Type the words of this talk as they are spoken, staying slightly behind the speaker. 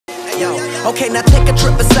Okay, now take a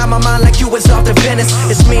trip inside my mind like you was off to Venice.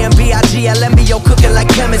 It's me and B.I.G. LMBO cooking like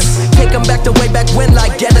chemists. Take them back to way back when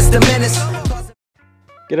like Dennis the Menace.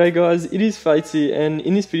 G'day guys, it is Feitz here, and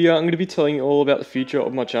in this video I'm going to be telling you all about the future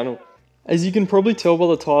of my channel. As you can probably tell by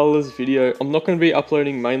the title of this video, I'm not going to be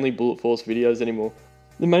uploading mainly Bullet Force videos anymore.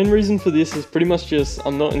 The main reason for this is pretty much just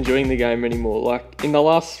I'm not enjoying the game anymore. Like, in the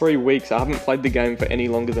last 3 weeks I haven't played the game for any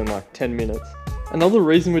longer than like 10 minutes. Another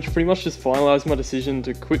reason which pretty much just finalised my decision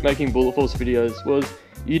to quit making Bullet Force videos was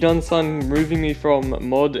Sun removing me from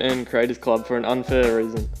Mod and Creators Club for an unfair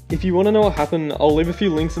reason. If you want to know what happened, I'll leave a few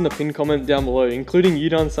links in the pinned comment down below, including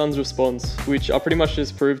Sun's response, which I pretty much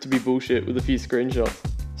just proved to be bullshit with a few screenshots.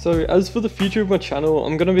 So as for the future of my channel,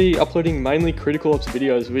 I'm going to be uploading mainly Critical Ops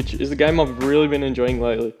videos, which is a game I've really been enjoying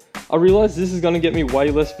lately. I realise this is going to get me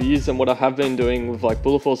way less views than what I have been doing with like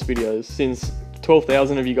Bullet Force videos, since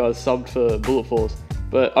 12,000 of you guys subbed for Bullet Force,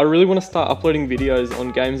 but I really want to start uploading videos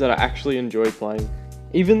on games that I actually enjoy playing.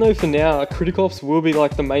 Even though for now, Critical Ops will be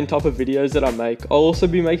like the main type of videos that I make, I'll also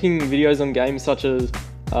be making videos on games such as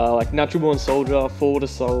like Natural Born Soldier, Forward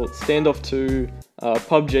Assault, Standoff 2,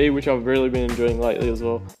 PUBG, which I've really been enjoying lately as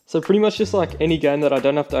well. So pretty much just like any game that I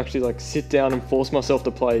don't have to actually like sit down and force myself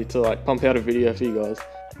to play to like pump out a video for you guys.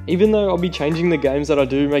 Even though I'll be changing the games that I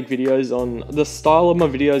do make videos on, the style of my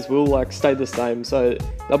videos will like stay the same, so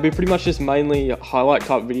they'll be pretty much just mainly highlight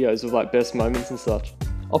type videos with like best moments and such.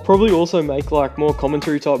 I'll probably also make like more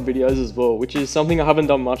commentary type videos as well, which is something I haven't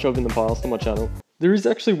done much of in the past on my channel. There is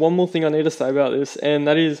actually one more thing I need to say about this, and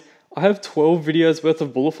that is I have 12 videos worth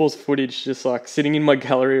of Bullet Force footage just like sitting in my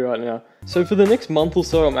gallery right now. So for the next month or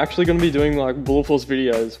so, I'm actually going to be doing like Bullet Force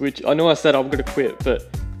videos, which I know I said I'm going to quit, but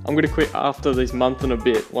I'm going to quit after this month and a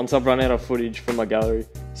bit, once I've run out of footage from my gallery.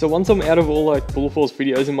 So once I'm out of all like Bullet Force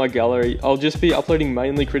videos in my gallery, I'll just be uploading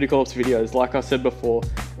mainly Critical Ops videos, like I said before,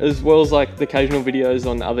 as well as like the occasional videos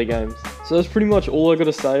on other games. So that's pretty much all I got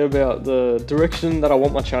to say about the direction that I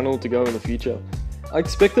want my channel to go in the future. I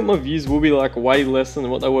expect that my views will be like way less than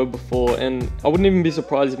what they were before, and I wouldn't even be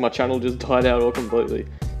surprised if my channel just died out all completely.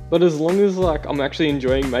 But as long as like I'm actually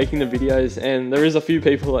enjoying making the videos and there is a few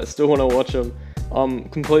people that still want to watch them, I'm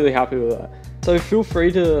completely happy with that. So feel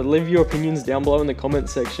free to leave your opinions down below in the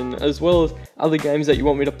comments section, as well as other games that you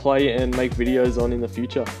want me to play and make videos on in the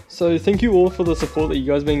future. So thank you all for the support that you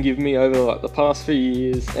guys have been giving me over like the past few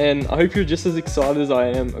years, and I hope you're just as excited as I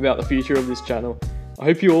am about the future of this channel. I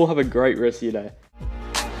hope you all have a great rest of your day.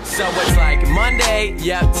 So it's like Monday,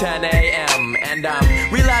 yep, 10 AM, and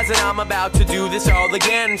I'm realizing I'm about to do this all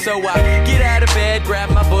again. So I get out of bed, grab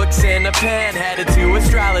my books and a pen, headed to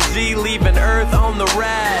astrology, leaving Earth on the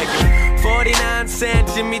rag. 49-cent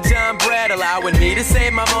Jimmy John bread, allowing me to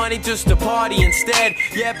save my money just to party instead.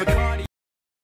 Yeah, Bacardi.